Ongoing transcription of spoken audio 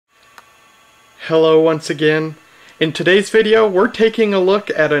Hello once again. In today's video we're taking a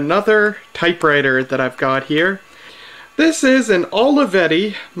look at another typewriter that I've got here. This is an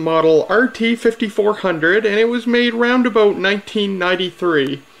Olivetti model RT 5400 and it was made round about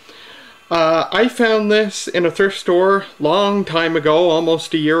 1993. I found this in a thrift store long time ago,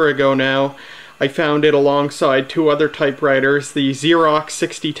 almost a year ago now. I found it alongside two other typewriters, the Xerox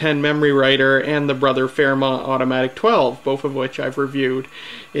 6010 memory writer and the Brother Fairmont Automatic 12, both of which I've reviewed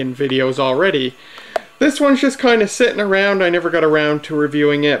in videos already. This one's just kind of sitting around. I never got around to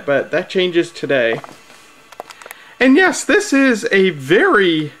reviewing it, but that changes today. And yes, this is a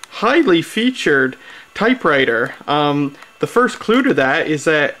very highly featured typewriter. The first clue to that is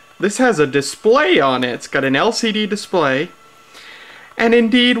that this has a display on it. It's got an LCD display. And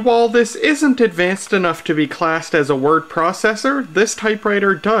indeed, while this isn't advanced enough to be classed as a word processor, this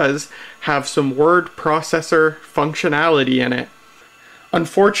typewriter does have some word processor functionality in it.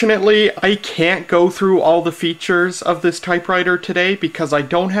 Unfortunately, I can't go through all the features of this typewriter today because I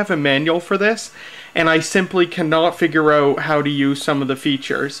don't have a manual for this, and I simply cannot figure out how to use some of the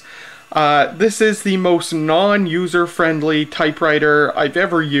features. This is the most non-user-friendly typewriter I've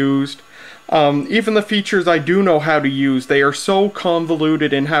ever used. Even the features I do know how to use, they are so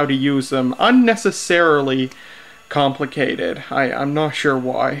convoluted in how to use them, unnecessarily complicated. I'm not sure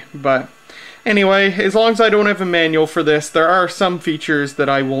why, but anyway, as long as I don't have a manual for this, there are some features that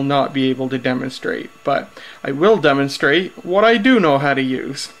I will not be able to demonstrate, but I will demonstrate what I do know how to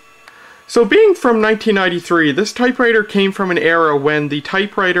use. So being from 1993, this typewriter came from an era when the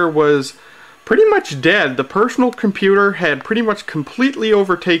typewriter was pretty much dead. The personal computer had pretty much completely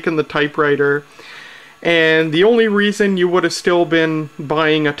overtaken the typewriter, and the only reason you would have still been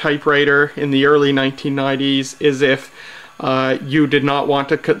buying a typewriter in the early 1990s is if you did not want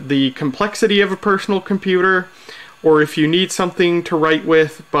the complexity of a personal computer, or if you need something to write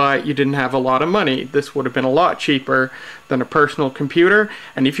with but you didn't have a lot of money. This would have been a lot cheaper than a personal computer,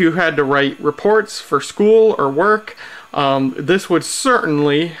 and if you had to write reports for school or work, this would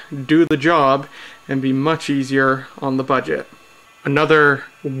certainly do the job and be much easier on the budget. Another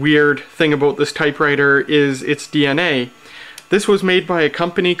weird thing about this typewriter is its DNA. This was made by a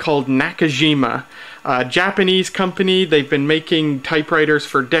company called Nakajima, a Japanese company. They've been making typewriters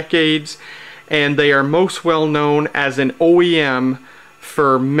for decades, and they are most well known as an OEM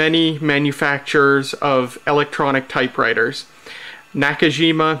for many manufacturers of electronic typewriters.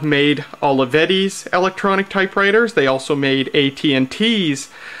 Nakajima made Olivetti's electronic typewriters. They also made AT&T's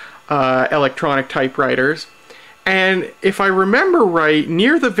electronic typewriters. And if I remember right,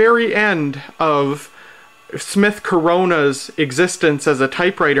 near the very end of Smith Corona's existence as a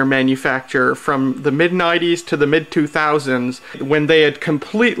typewriter manufacturer, from the mid-90s to the mid-2000s, when they had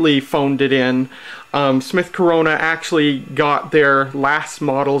completely phoned it in, Smith Corona actually got their last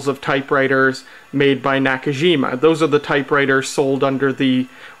models of typewriters made by Nakajima. Those are the typewriters sold under the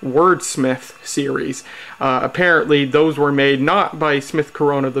Wordsmith series. Apparently those were made not by Smith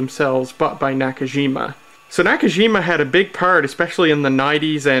Corona themselves, but by Nakajima. So Nakajima had a big part, especially in the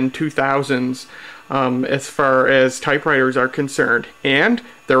 90s and 2000s, as far as typewriters are concerned. And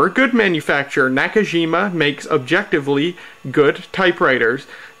they're a good manufacturer. Nakajima makes objectively good typewriters.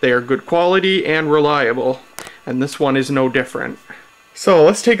 They are good quality and reliable, and this one is no different. So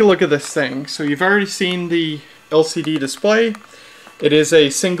let's take a look at this thing. So you've already seen the LCD display. It is a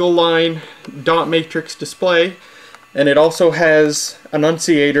single line dot matrix display, and it also has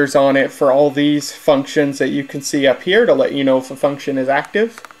annunciators on it for all these functions that you can see up here to let you know if a function is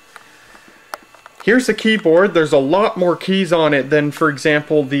active. Here's the keyboard. There's a lot more keys on it than, for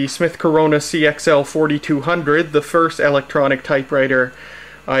example, the Smith Corona CXL 4200, the first electronic typewriter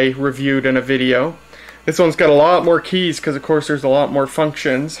I reviewed in a video. This one's got a lot more keys because, of course, there's a lot more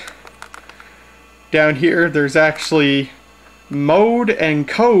functions. Down here, there's actually mode and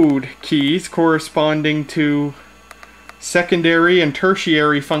code keys corresponding to secondary and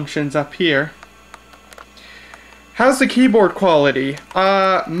tertiary functions up here. How's the keyboard quality?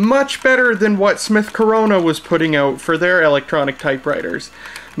 Much better than what Smith Corona was putting out for their electronic typewriters.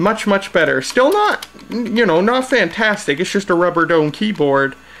 Much, much better. Still not, not fantastic. It's just a rubber dome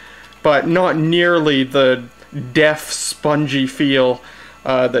keyboard, but not nearly the deaf, spongy feel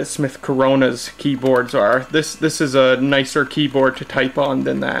that Smith Corona's keyboards are. This is a nicer keyboard to type on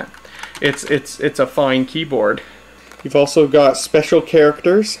than that. It's a fine keyboard. You've also got special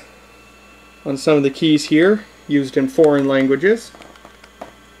characters on some of the keys here, used in foreign languages.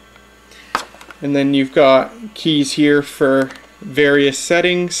 And then you've got keys here for various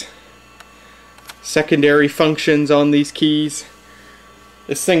settings, secondary functions on these keys.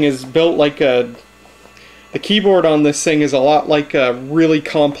 This thing is built like a The keyboard on this thing is a lot like a really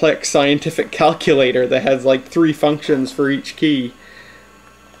complex scientific calculator that has like 3 functions for each key.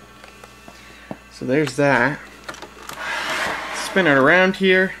 So there's that. Spin it around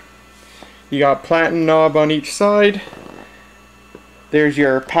here. You got platen knob on each side. There's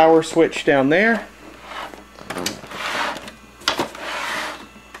your power switch down there.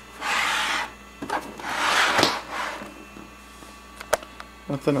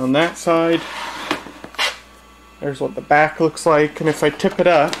 Nothing on that side. There's what the back looks like, and if I tip it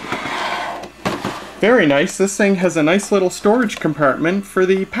up, very nice. This thing has a nice little storage compartment for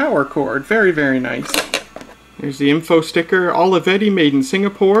the power cord. Very, very nice. There's the info sticker. Olivetti, made in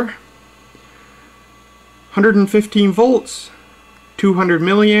Singapore. 115 volts, 200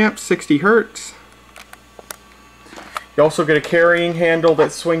 milliamps, 60 hertz. You also get a carrying handle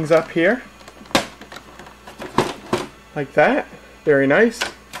that swings up here. Like that. Very nice.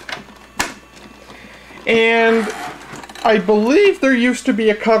 And I believe there used to be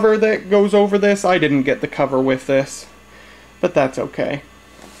a cover that goes over this. I didn't get the cover with this, but that's okay.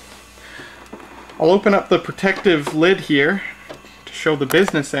 I'll open up the protective lid here to show the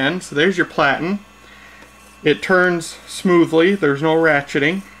business end. So there's your platen. It turns smoothly. There's no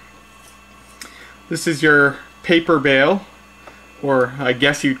ratcheting. This is your paper bail, or I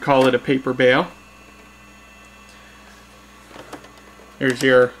guess you'd call it a paper bail. There's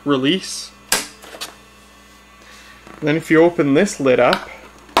your release. And then if you open this lid up,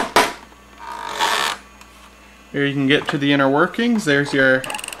 here you can get to the inner workings. There's your,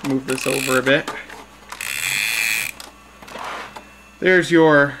 move this over a bit. There's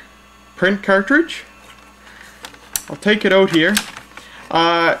your print cartridge. I'll take it out here.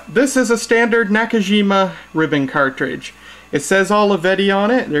 This is a standard Nakajima ribbon cartridge. It says Olivetti on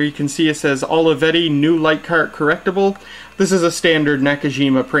it. There you can see it says Olivetti New Light Cart Correctable. This is a standard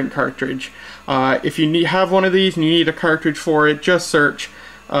Nakajima print cartridge. If you have one of these and you need a cartridge for it, just search,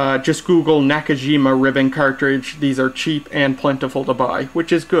 just Google Nakajima ribbon cartridge. These are cheap and plentiful to buy,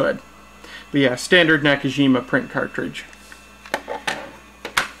 which is good. But yeah, standard Nakajima print cartridge.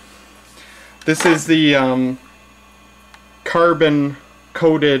 This is the carbon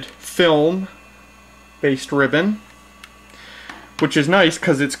coated film based ribbon, which is nice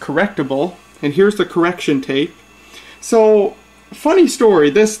because it's correctable. And here's the correction tape. So, funny story,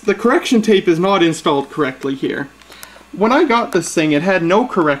 the correction tape is not installed correctly here. When I got this thing, it had no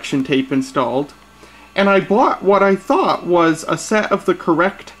correction tape installed, and I bought what I thought was a set of the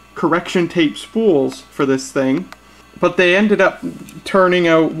correct correction tape spools for this thing, but they ended up turning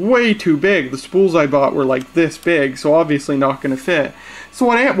out way too big. The spools I bought were like this big, so obviously not going to fit. So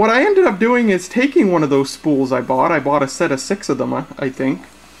what I ended up doing is taking one of those spools I bought a set of 6 of them, I think,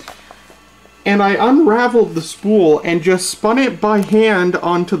 and I unraveled the spool and just spun it by hand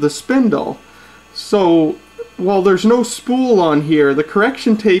onto the spindle. So while there's no spool on here, the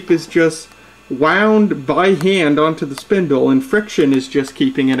correction tape is just wound by hand onto the spindle, and friction is just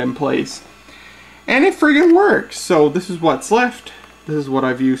keeping it in place. And it friggin' works. So this is what's left. This is what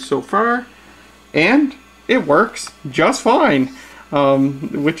I've used so far, and it works just fine,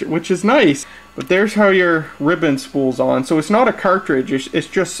 which is nice. But there's how your ribbon spool's on. So it's not a cartridge, it's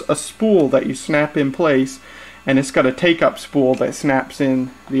just a spool that you snap in place, and it's got a take-up spool that snaps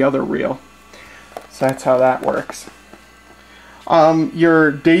in the other reel. So that's how that works.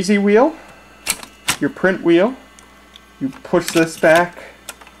 Your daisy wheel, your print wheel, you push this back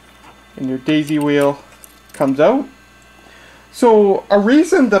and your daisy wheel comes out. So a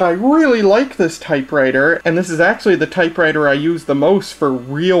reason that I really like this typewriter, and this is actually the typewriter I use the most for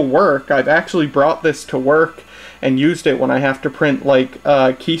real work. I've actually brought this to work and used it when I have to print like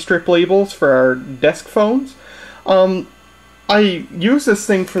key strip labels for our desk phones. I use this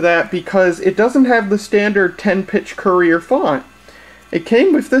thing for that because it doesn't have the standard 10-pitch Courier font. It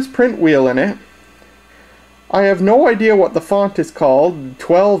came with this print wheel in it. I have no idea what the font is called,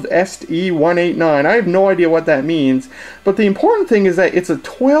 12SE189. I have no idea what that means, but the important thing is that it's a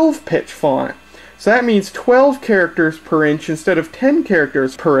 12-pitch font. So that means 12 characters per inch instead of 10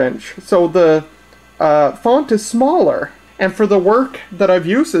 characters per inch. So the font is smaller. And for the work that I've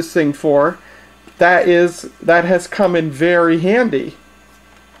used this thing for, that has come in very handy.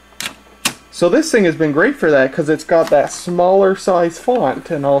 So this thing has been great for that because it's got that smaller size font,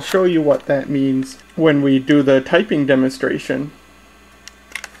 and I'll show you what that means when we do the typing demonstration.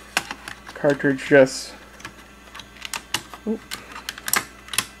 Cartridge just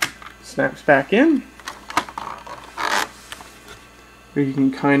snaps back in. You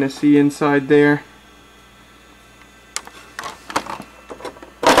can kind of see inside there.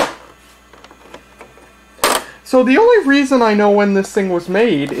 So the only reason I know when this thing was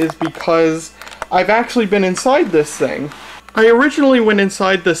made is because I've actually been inside this thing. I originally went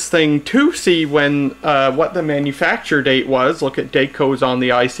inside this thing to see when what the manufacture date was, look at date codes on the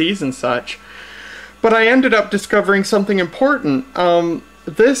ICs and such. But I ended up discovering something important.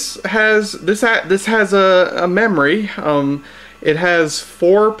 This has a memory. It has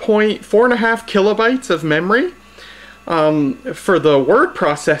 4.5 kilobytes of memory for the word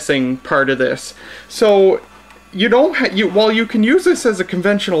processing part of this. So while you can use this as a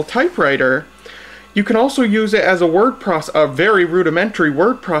conventional typewriter, you can also use it as a very rudimentary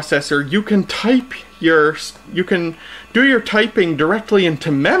word processor. You can do your typing directly into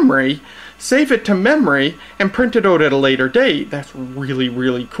memory, save it to memory, and print it out at a later date. That's really,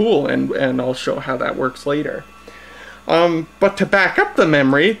 really cool, and I'll show how that works later. But to back up the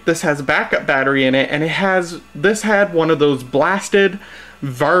memory, this has a backup battery in it, and this had one of those blasted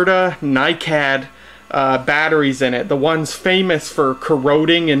Varda NiCad batteries in it, the ones famous for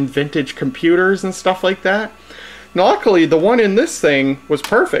corroding in vintage computers and stuff like that. Now, luckily, the one in this thing was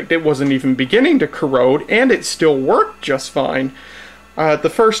perfect. It wasn't even beginning to corrode, and it still worked just fine. The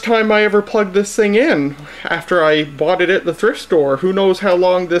first time I ever plugged this thing in, after I bought it at the thrift store, who knows how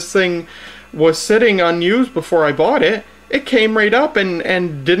long this thing was sitting unused before I bought it, it came right up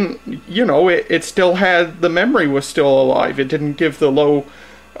and didn't, it still had, the memory was still alive. It didn't give the low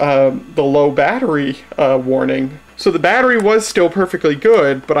battery warning. So the battery was still perfectly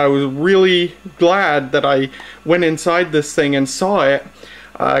good, but I was really glad that I went inside this thing and saw it,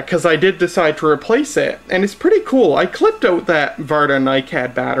 because I did decide to replace it. And it's pretty cool. I clipped out that Varda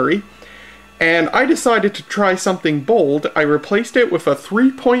NiCad battery, and I decided to try something bold. I replaced it with a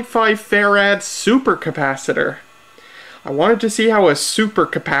 3.5 farad supercapacitor. I wanted to see how a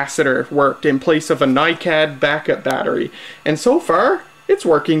supercapacitor worked in place of a NiCad backup battery. And so far, it's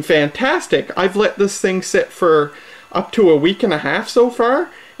working fantastic. I've let this thing sit for up to a week and a half so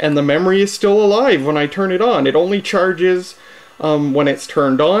far, and the memory is still alive when I turn it on. It only charges when it's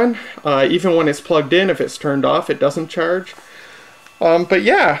turned on. Even when it's plugged in, if it's turned off, it doesn't charge. But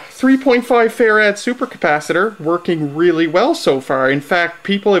yeah, 3.5 farad supercapacitor working really well so far. In fact,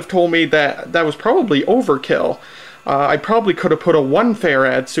 people have told me that that was probably overkill. I probably could have put a 1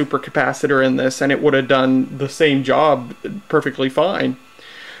 farad supercapacitor in this and it would have done the same job perfectly fine.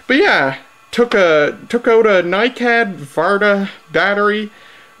 But yeah, took out a NiCad Varda battery,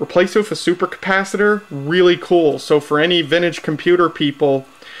 replaced it with a supercapacitor. Really cool. So for any vintage computer people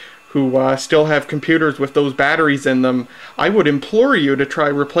who still have computers with those batteries in them, I would implore you to try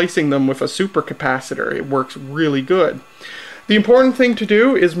replacing them with a supercapacitor. It works really good. The important thing to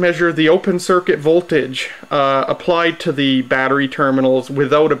do is measure the open circuit voltage applied to the battery terminals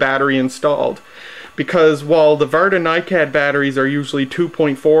without a battery installed. Because while the Varda NiCad batteries are usually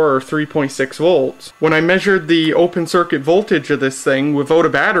 2.4 or 3.6 volts, when I measured the open circuit voltage of this thing without a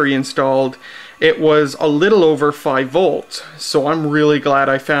battery installed, it was a little over 5 volts. So I'm really glad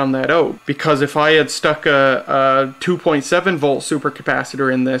I found that out, because if I had stuck a 2.7 volt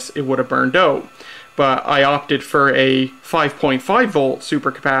supercapacitor in this, it would have burned out. But I opted for a 5.5 volt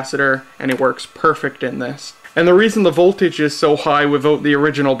supercapacitor, and it works perfect in this. And the reason the voltage is so high without the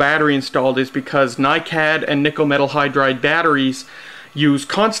original battery installed is because NiCad and nickel metal hydride batteries use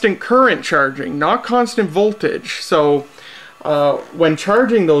constant current charging, not constant voltage. So when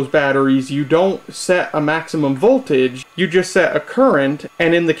charging those batteries, you don't set a maximum voltage, you just set a current.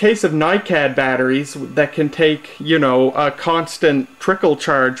 And in the case of NiCad batteries that can take, a constant trickle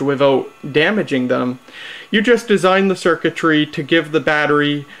charge without damaging them, you just design the circuitry to give the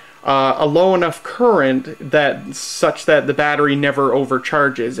battery a low enough current such that the battery never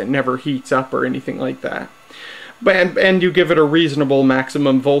overcharges, it never heats up or anything like that. And you give it a reasonable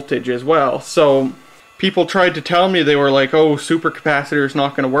maximum voltage as well. So people tried to tell me, they were like, oh, supercapacitor is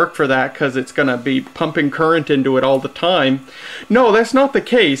not going to work for that because it's going to be pumping current into it all the time. No, that's not the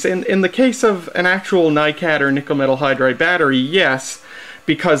case. In the case of an actual NiCad or nickel metal hydride battery, yes,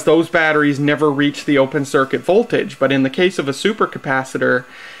 because those batteries never reach the open circuit voltage. But in the case of a supercapacitor,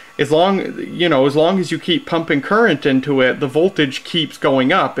 as long as you keep pumping current into it, the voltage keeps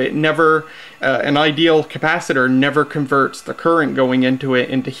going up. It never, an ideal capacitor never converts the current going into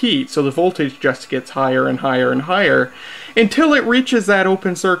it into heat, so the voltage just gets higher and higher and higher until it reaches that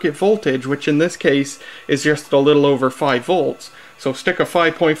open circuit voltage, which in this case is just a little over 5 volts. So stick a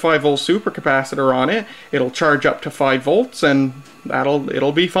 5.5 volt supercapacitor on it, it'll charge up to 5 volts, and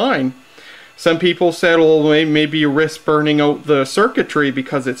it'll be fine. Some people said, well, maybe you risk burning out the circuitry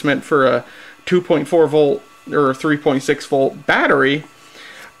because it's meant for a 2.4 volt or a 3.6 volt battery.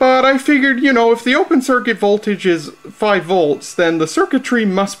 But I figured, if the open circuit voltage is 5 volts, then the circuitry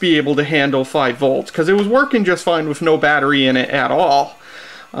must be able to handle 5 volts, because it was working just fine with no battery in it at all.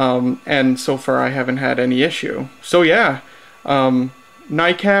 and so far I haven't had any issue. So yeah,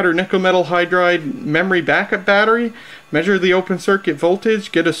 NiCad or nickel metal hydride memory backup battery, measure the open circuit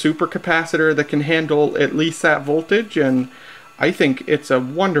voltage, get a supercapacitor that can handle at least that voltage, and I think it's a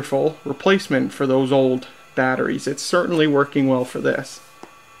wonderful replacement for those old batteries. It's certainly working well for this.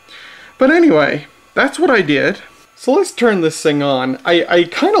 But anyway, that's what I did. So let's turn this thing on. I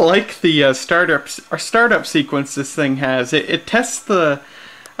kind of like the startup sequence this thing has. It tests the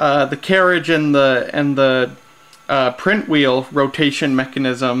carriage and the print wheel rotation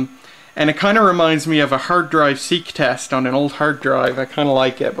mechanism, and it kind of reminds me of a hard drive seek test on an old hard drive. I kind of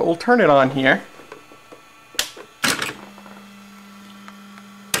like it, but we'll turn it on here.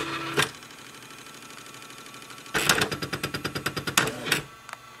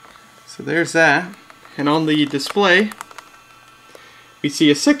 So there's that, and on the display we see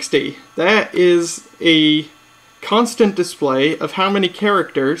a 60. That is a constant display of how many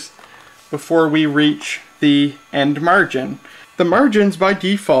characters before we reach the end margin. The margins by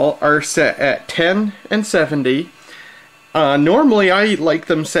default are set at 10 and 70. Normally I like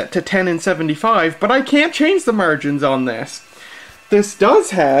them set to 10 and 75, but I can't change the margins on this. This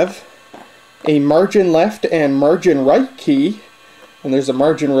does have a margin left and margin right key, and there's a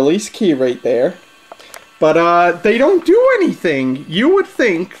margin release key right there. But they don't do anything. You would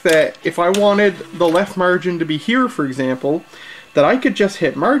think that if I wanted the left margin to be here, for example, that I could just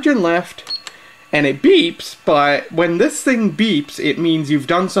hit margin left and it beeps, but when this thing beeps, it means you've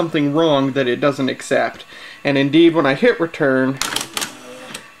done something wrong that it doesn't accept. And indeed, when I hit return,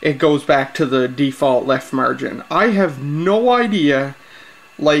 it goes back to the default left margin. I have no idea,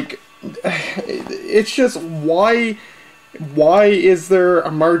 like, it's just why is there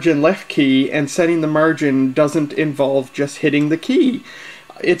a margin left key and setting the margin doesn't involve just hitting the key?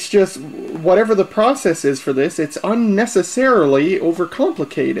 It's just, whatever the process is for this, it's unnecessarily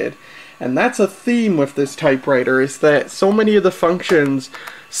overcomplicated. And that's a theme with this typewriter, is that so many of the functions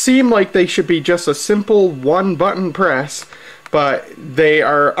seem like they should be just a simple one button press, but they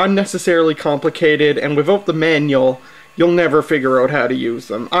are unnecessarily complicated, and without the manual, you'll never figure out how to use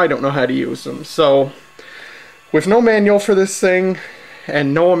them. I don't know how to use them. So with no manual for this thing,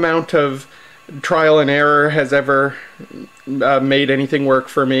 and no amount of trial and error has ever made anything work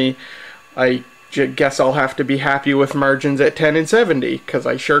for me, I guess I'll have to be happy with margins at 10 and 70, because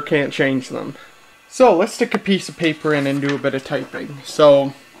I sure can't change them. So let's stick a piece of paper in and do a bit of typing.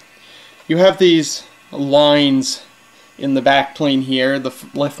 So you have these lines in the back plane here. The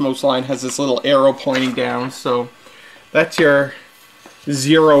leftmost line has this little arrow pointing down, so that's your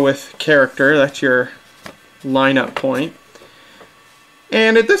 0th character. That's your lineup point.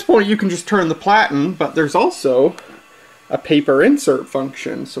 And at this point you can just turn the platen, but there's also a paper insert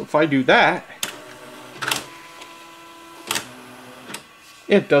function. So if I do that,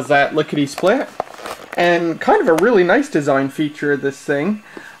 it does that lickety-split. And kind of a really nice design feature of this thing.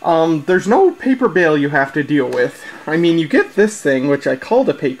 There's no paper bail you have to deal with. I mean, you get this thing, which I called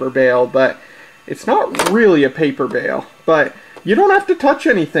a paper bail, but it's not really a paper bail. But you don't have to touch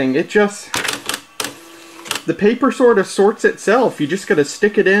anything. It just, the paper sort of sorts itself. You just gotta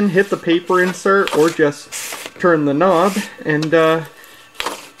stick it in, hit the paper insert, or just turn the knob, and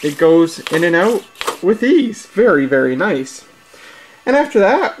it goes in and out with ease. Very, very nice. And after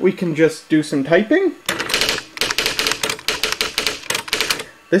that, we can just do some typing.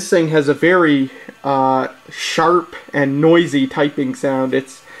 This thing has a very sharp and noisy typing sound.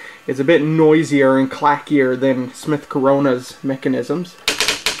 It's a bit noisier and clackier than Smith Corona's mechanisms.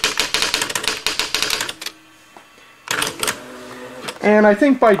 And I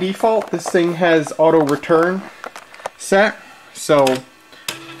think by default this thing has auto return set, so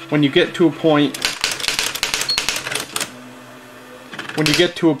when you get to a point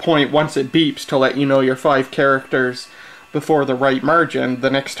once it beeps to let you know you're 5 characters before the right margin, the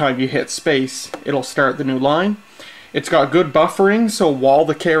next time you hit space it'll start the new line. It's got good buffering, so while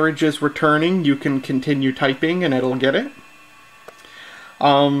the carriage is returning you can continue typing and it'll get it.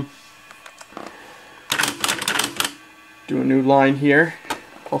 Do a new line here.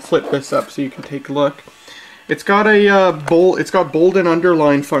 I'll flip this up so you can take a look. It's got a bold and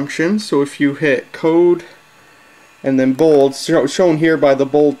underline functions, so if you hit code and then bold, shown here by the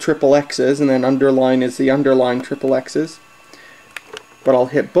bold triple X's, and then underline is the underline triple X's. But I'll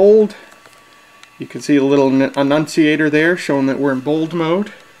hit bold. You can see a little annunciator there showing that we're in bold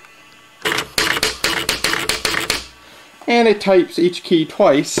mode. And it types each key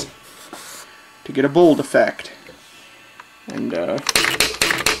twice to get a bold effect. And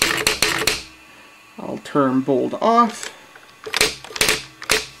I'll turn bold off.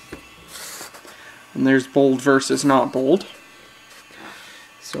 And there's bold versus not bold.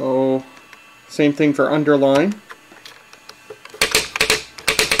 So same thing for underline.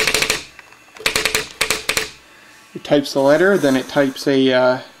 It types the letter, then it types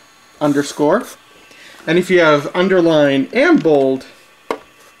a underscore. And if you have underline and bold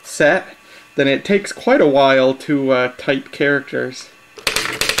set, then it takes quite a while to type characters.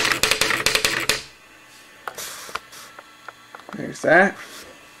 There's that.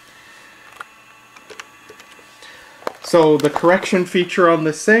 So the correction feature on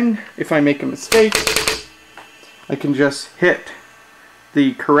this thing, if I make a mistake, I can just hit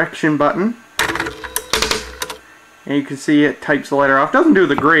the correction button. And you can see it types the letter off. Doesn't do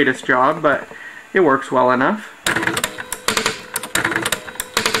the greatest job, but it works well enough.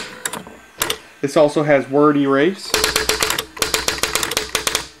 This also has word erase.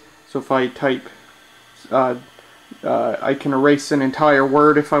 So if I type, I can erase an entire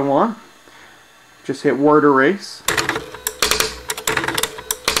word if I want. Just hit word erase.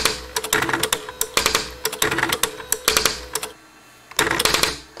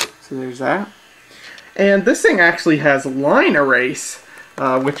 So there's that. And this thing actually has line erase,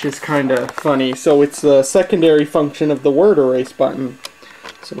 which is kind of funny. So it's the secondary function of the word erase button.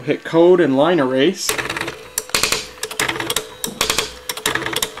 So hit code and line erase.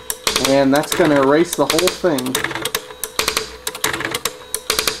 And that's going to erase the whole thing.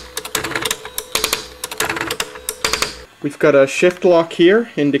 We've got a shift lock here,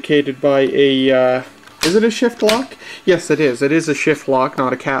 indicated by a... is it a shift lock? Yes, it is. It is a shift lock,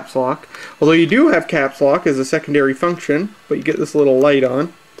 not a caps lock. Although you do have caps lock as a secondary function, but you get this little light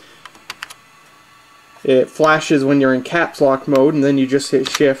on. It flashes when you're in caps lock mode, and then you just hit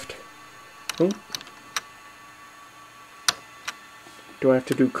shift. Oh. Do I have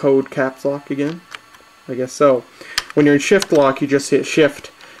to do code caps lock again? I guess so. When you're in shift lock, you just hit shift,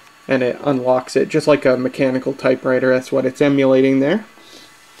 and it unlocks it, just like a mechanical typewriter. That's what it's emulating there.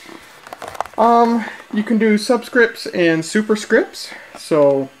 You can do subscripts and superscripts.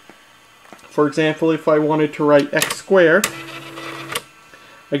 So, for example, if I wanted to write x squared,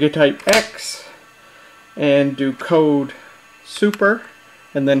 I could type x and do code super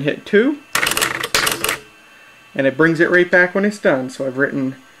and then hit 2, and it brings it right back when it's done. So I've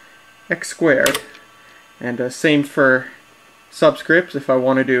written x squared. And same for subscripts. If I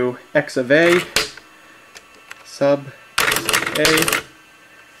want to do x of a, sub a.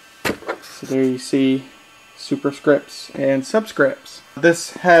 So there you see superscripts and subscripts.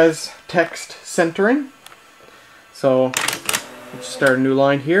 This has text centering. So let's start a new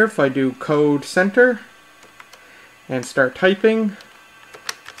line here. If I do code center and start typing,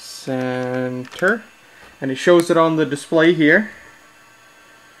 center, and it shows it on the display here.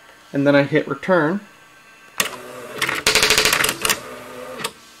 And then I hit return.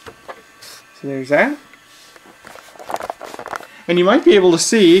 So there's that. And you might be able to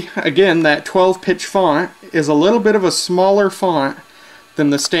see, again, that 12-pitch font is a little bit of a smaller font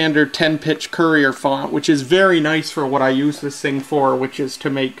than the standard 10-pitch Courier font, which is very nice for what I use this thing for, which is to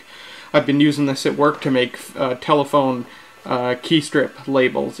make, I've been using this at work to make telephone key strip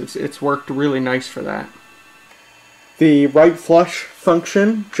labels. It's worked really nice for that. The right flush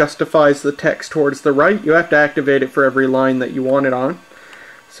function justifies the text towards the right. You have to activate it for every line that you want it on.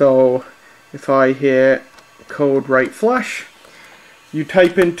 So if I hit code right flush, you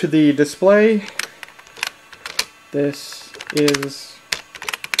type into the display, this is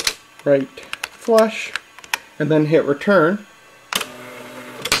right flush, and then hit return.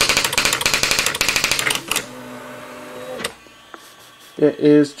 It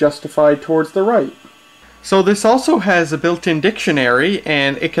is justified towards the right. So this also has a built-in dictionary,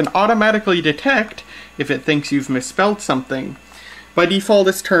 and it can automatically detect if it thinks you've misspelled something. By default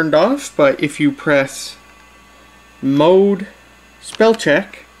it's turned off, but if you press mode spell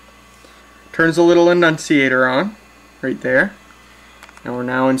check, turns a little enunciator on right there, and we're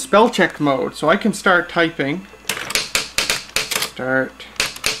now in spell check mode. So I can start typing,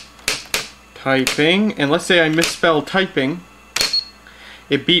 and let's say I misspelled typing.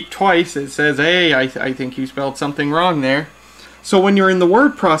 It beeped twice. It says, hey, I think you spelled something wrong there. So when you're in the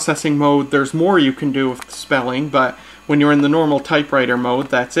word processing mode, there's more you can do with spelling, but when you're in the normal typewriter mode,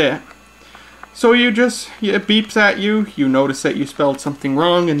 that's it. So it beeps at you, you notice that you spelled something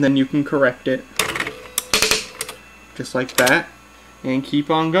wrong, and then you can correct it. Just like that, and keep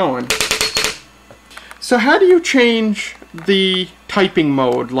on going. So how do you change the typing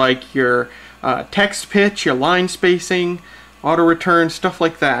mode, like your text pitch, your line spacing, auto return, stuff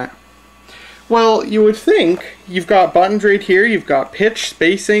like that? Well, you would think you've got buttons right here, you've got pitch,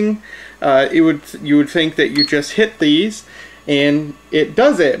 spacing. You would think that you just hit these, and it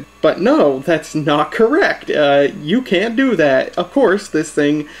does it. But no, that's not correct. You can't do that. Of course, this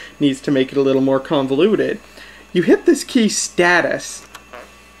thing needs to make it a little more convoluted. You hit this key status,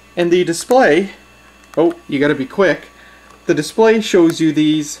 and the display, oh, you gotta be quick, the display shows you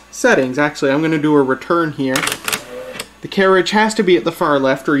these settings. Actually, I'm gonna do a return here. The carriage has to be at the far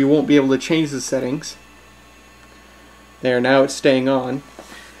left or you won't be able to change the settings. There, now it's staying on.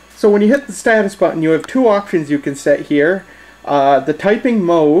 So when you hit the status button, you have two options you can set here. The typing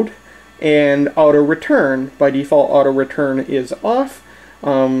mode and auto return. By default, auto return is off.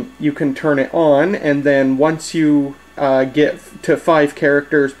 You can turn it on, and then once you get to 5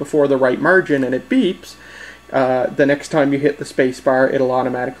 characters before the right margin and it beeps, the next time you hit the space bar, it'll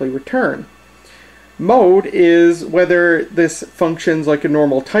automatically return. Mode is whether this functions like a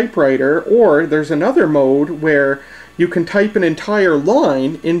normal typewriter, or there's another mode where you can type an entire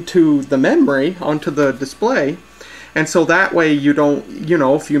line into the memory, onto the display, and so that way you don't, you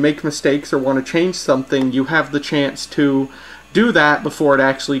know, if you make mistakes or want to change something, you have the chance to do that before it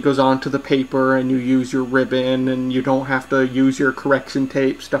actually goes onto the paper, and you use your ribbon and you don't have to use your correction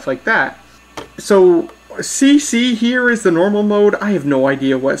tape, stuff like that. So CC here is the normal mode. I have no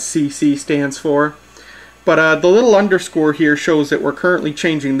idea what CC stands for, but the little underscore here shows that we're currently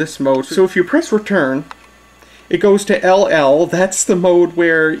changing this mode. So if you press return, it goes to LL. That's the mode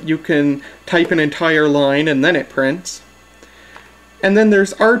where you can type an entire line and then it prints. And then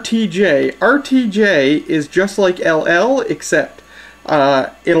there's RTJ. RTJ is just like LL, except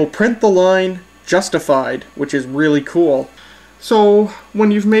it'll print the line justified, which is really cool. So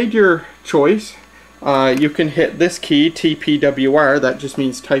when you've made your choice, you can hit this key, TPWR, that just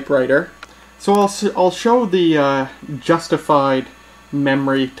means typewriter. So I'll show the justified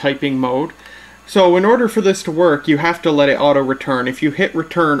memory typing mode. So in order for this to work, you have to let it auto return. If you hit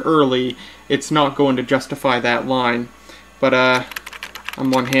return early, it's not going to justify that line. But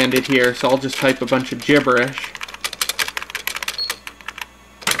I'm one-handed here, so I'll just type a bunch of gibberish.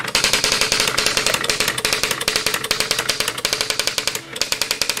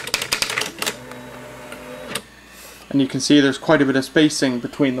 And you can see there's quite a bit of spacing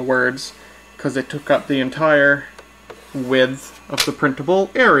between the words because it took up the entire width of the printable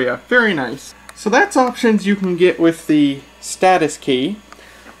area. Very nice. So that's options you can get with the status key.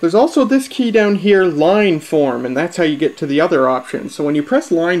 There's also this key down here, line form, and that's how you get to the other options. So when you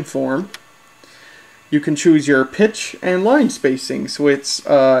press line form, you can choose your pitch and line spacing. So it's,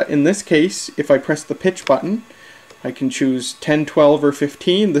 in this case, if I press the pitch button, I can choose 10, 12, or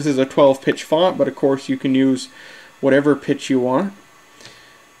 15. This is a 12 pitch font, but of course you can use whatever pitch you want.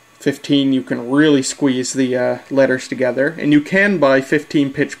 15, you can really squeeze the letters together, and you can buy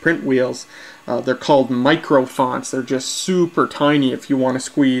 15 pitch print wheels. They're called micro fonts. They're just super tiny if you want to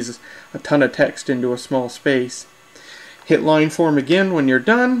squeeze a ton of text into a small space. Hit line form again when you're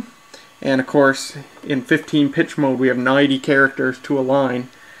done, and of course in 15 pitch mode we have 90 characters to a line.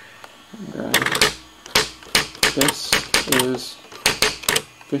 This is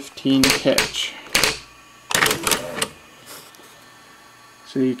 15 pitch.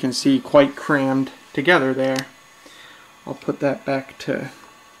 So you can see quite crammed together there. I'll put that back to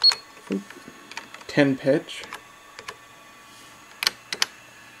 10 pitch.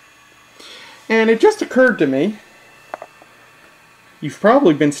 And it just occurred to me, you've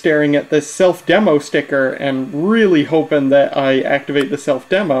probably been staring at this self-demo sticker and really hoping that I activate the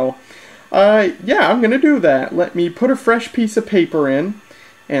self-demo. Yeah, I'm going to do that. Let me put a fresh piece of paper in,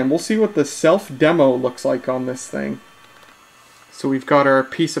 and we'll see what the self-demo looks like on this thing. So we've got our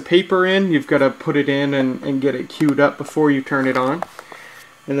piece of paper in. You've got to put it in and get it queued up before you turn it on.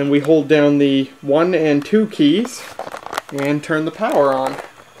 And then we hold down the 1 and 2 keys and turn the power on.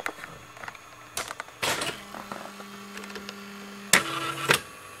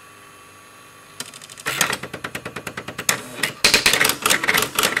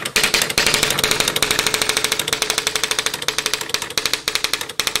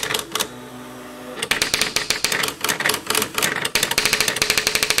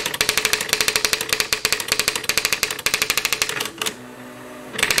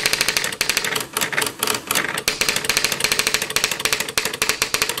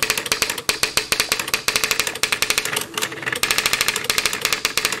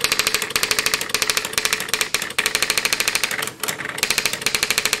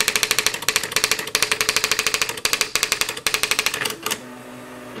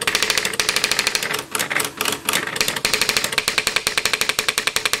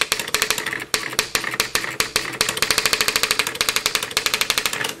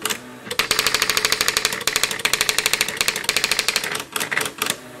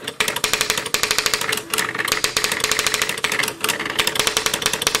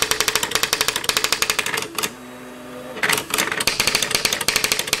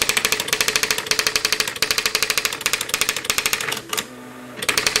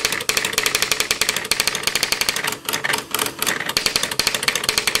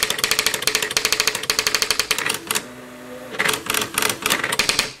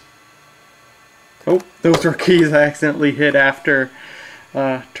 those were keys I accidentally hit after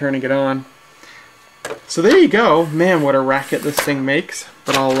turning it on. So there you go. Man, what a racket this thing makes.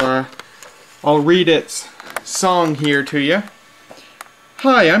 But I'll read its song here to you.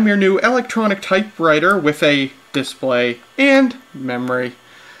 Hi, I'm your new electronic typewriter with a display and memory.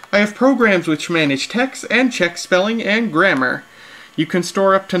 I have programs which manage text and check spelling and grammar. You can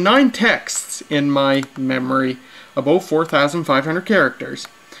store up to 9 texts in my memory, above 4,500 characters.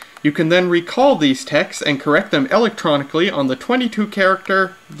 You can then recall these texts and correct them electronically on the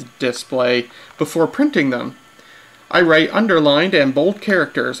 22-character display before printing them. I write underlined and bold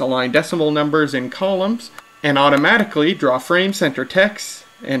characters, align decimal numbers in columns, and automatically draw frame center text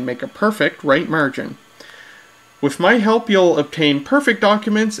and make a perfect right margin. With my help, you'll obtain perfect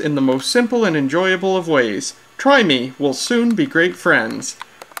documents in the most simple and enjoyable of ways. Try me, we'll soon be great friends.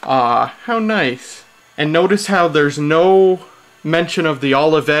 Ah, how nice. And notice how there's no mention of the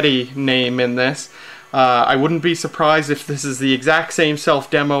Olivetti name in this. I wouldn't be surprised if this is the exact same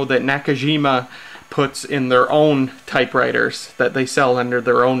self-demo that Nakajima puts in their own typewriters that they sell under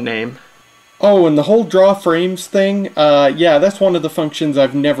their own name. Oh, and the whole draw frames thing, yeah, that's one of the functions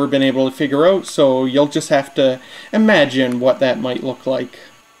I've never been able to figure out, so you'll just have to imagine what that might look like.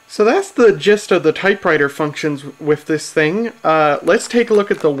 So that's the gist of the typewriter functions with this thing. Let's take a look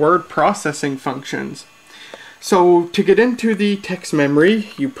at the word processing functions. So to get into the text memory,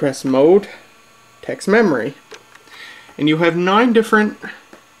 you press Mode, Text Memory. And you have 9 different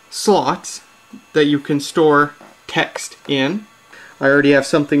slots that you can store text in. I already have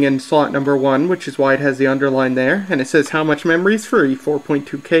something in slot number 1, which is why it has the underline there. And it says how much memory is free,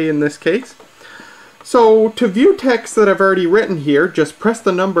 4.2K in this case. So to view text that I've already written here, just press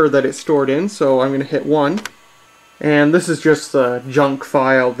the number that it's stored in. So I'm going to hit 1. And this is just the junk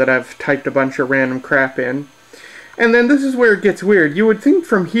file that I've typed a bunch of random crap in. And then this is where it gets weird. You would think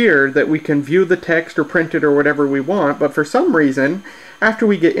from here that we can view the text or print it or whatever we want, but for some reason, after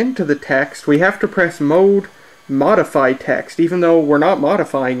we get into the text, we have to press Mode, Modify Text. Even though we're not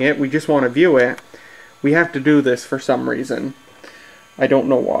modifying it, we just want to view it. We have to do this for some reason. I don't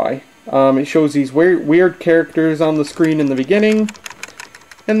know why. It shows these weird characters on the screen in the beginning,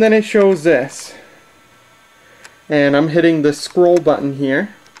 and then it shows this. And I'm hitting the scroll button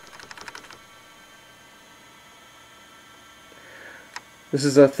here. This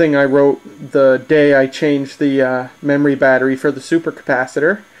is a thing I wrote the day I changed the memory battery for the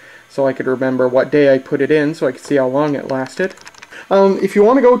supercapacitor, so I could remember what day I put it in, so I could see how long it lasted. If you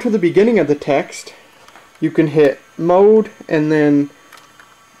want to go to the beginning of the text, you can hit Mode, and then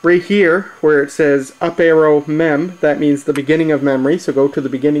right here, where it says up arrow mem, that means the beginning of memory, so go to the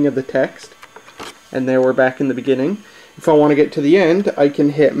beginning of the text. And there we're back in the beginning. If I want to get to the end, I can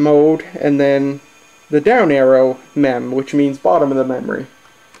hit Mode, and then the down arrow mem, which means bottom of the memory.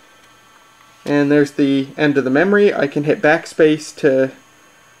 And there's the end of the memory. I can hit backspace to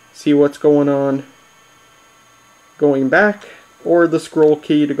see what's going on going back, or the scroll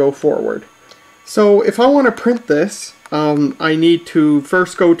key to go forward. So if I want to print this, I need to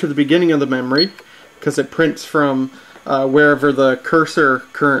first go to the beginning of the memory, because it prints from wherever the cursor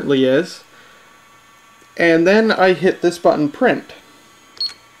currently is. And then I hit this button, Print.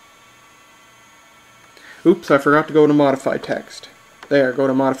 Oops, I forgot to go to Modify Text. There, go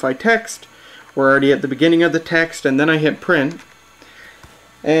to Modify Text. We're already at the beginning of the text, and then I hit Print.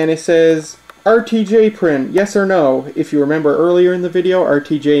 And it says, RTJ print, yes or no. If you remember earlier in the video,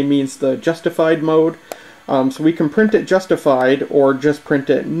 RTJ means the justified mode. So we can print it justified, or just print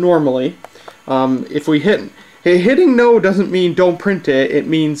it normally. If we hitting no doesn't mean don't print it, it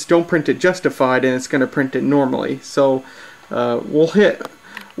means don't print it justified, and it's going to print it normally. So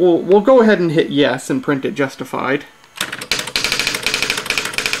we'll go ahead and hit yes and print it justified.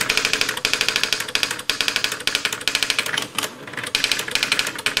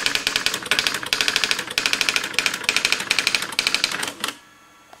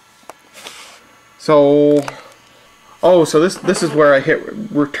 So this is where I hit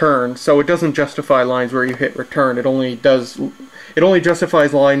return. So it doesn't justify lines where you hit return. It only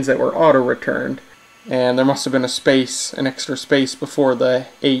justifies lines that were auto returned. And there must have been an extra space before the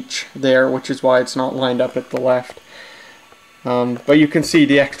H there, which is why it's not lined up at the left. But you can see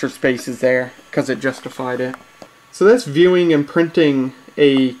the extra space is there because it justified it. So that's viewing and printing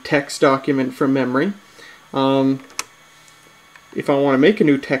a text document from memory. If I want to make a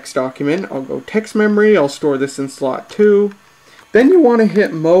new text document, I'll go text memory, I'll store this in slot 2. Then you want to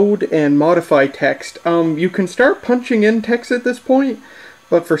hit Mode and Modify Text. You can start punching in text at this point,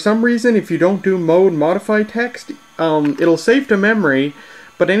 but for some reason if you don't do Mode Modify Text, it'll save to memory,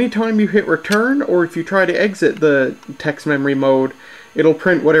 but anytime you hit return or if you try to exit the text memory mode, it'll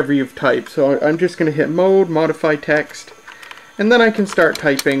print whatever you've typed. So I'm just going to hit Mode, Modify Text, and then I can start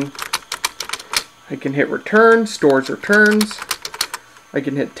typing. I can hit Return, stores returns. I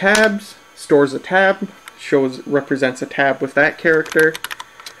can hit Tabs, stores a tab, represents a tab with that character.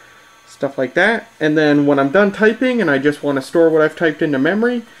 Stuff like that. And then when I'm done typing and I just want to store what I've typed into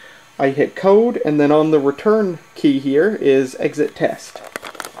memory, I hit Code, and then on the return key here is Exit Test.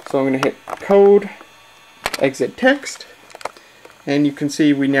 So I'm going to hit Code, Exit Text, and you can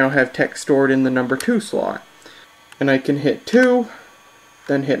see we now have text stored in the number 2 slot. And I can hit 2,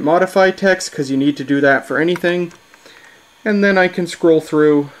 then hit Modify Text, because you need to do that for anything. And then I can scroll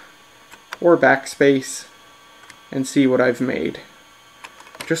through, or backspace, and see what I've made.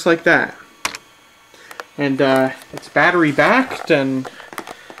 Just like that. And it's battery backed, and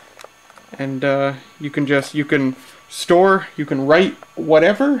you can store, you can write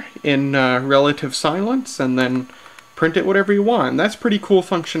whatever in relative silence and then print it whatever you want. And that's pretty cool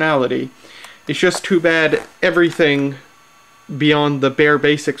functionality. It's just too bad everything beyond the bare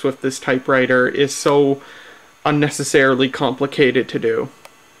basics with this typewriter is so unnecessarily complicated to do.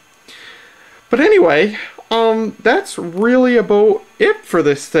 But anyway, that's really about it for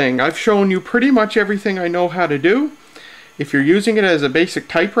this thing. I've shown you pretty much everything I know how to do. If you're using it as a basic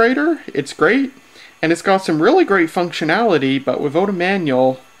typewriter, it's great. And it's got some really great functionality, but without a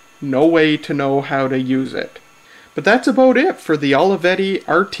manual, no way to know how to use it. But that's about it for the Olivetti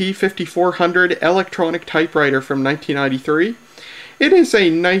RT 5400 electronic typewriter from 1993. It is a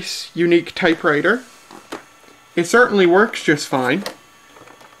nice, unique typewriter. It certainly works just fine.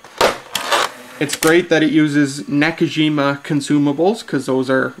 It's great that it uses Nakajima consumables, because those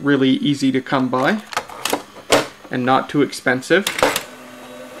are really easy to come by and not too expensive.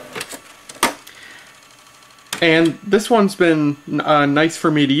 And this one's been nice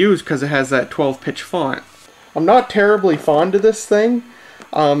for me to use because it has that 12-pitch font. I'm not terribly fond of this thing,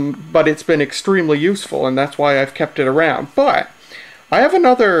 but it's been extremely useful, and that's why I've kept it around. But I have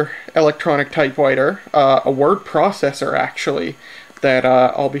another electronic typewriter, a word processor actually, that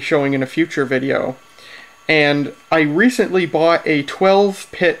I'll be showing in a future video. And I recently bought a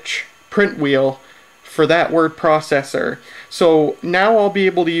 12-pitch print wheel for that word processor. So now I'll be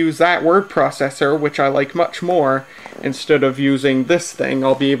able to use that word processor, which I like much more, instead of using this thing.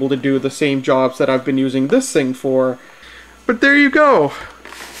 I'll be able to do the same jobs that I've been using this thing for. But there you go.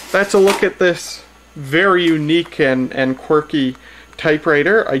 That's a look at this very unique and quirky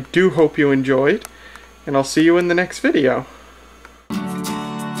typewriter. I do hope you enjoyed, and I'll see you in the next video.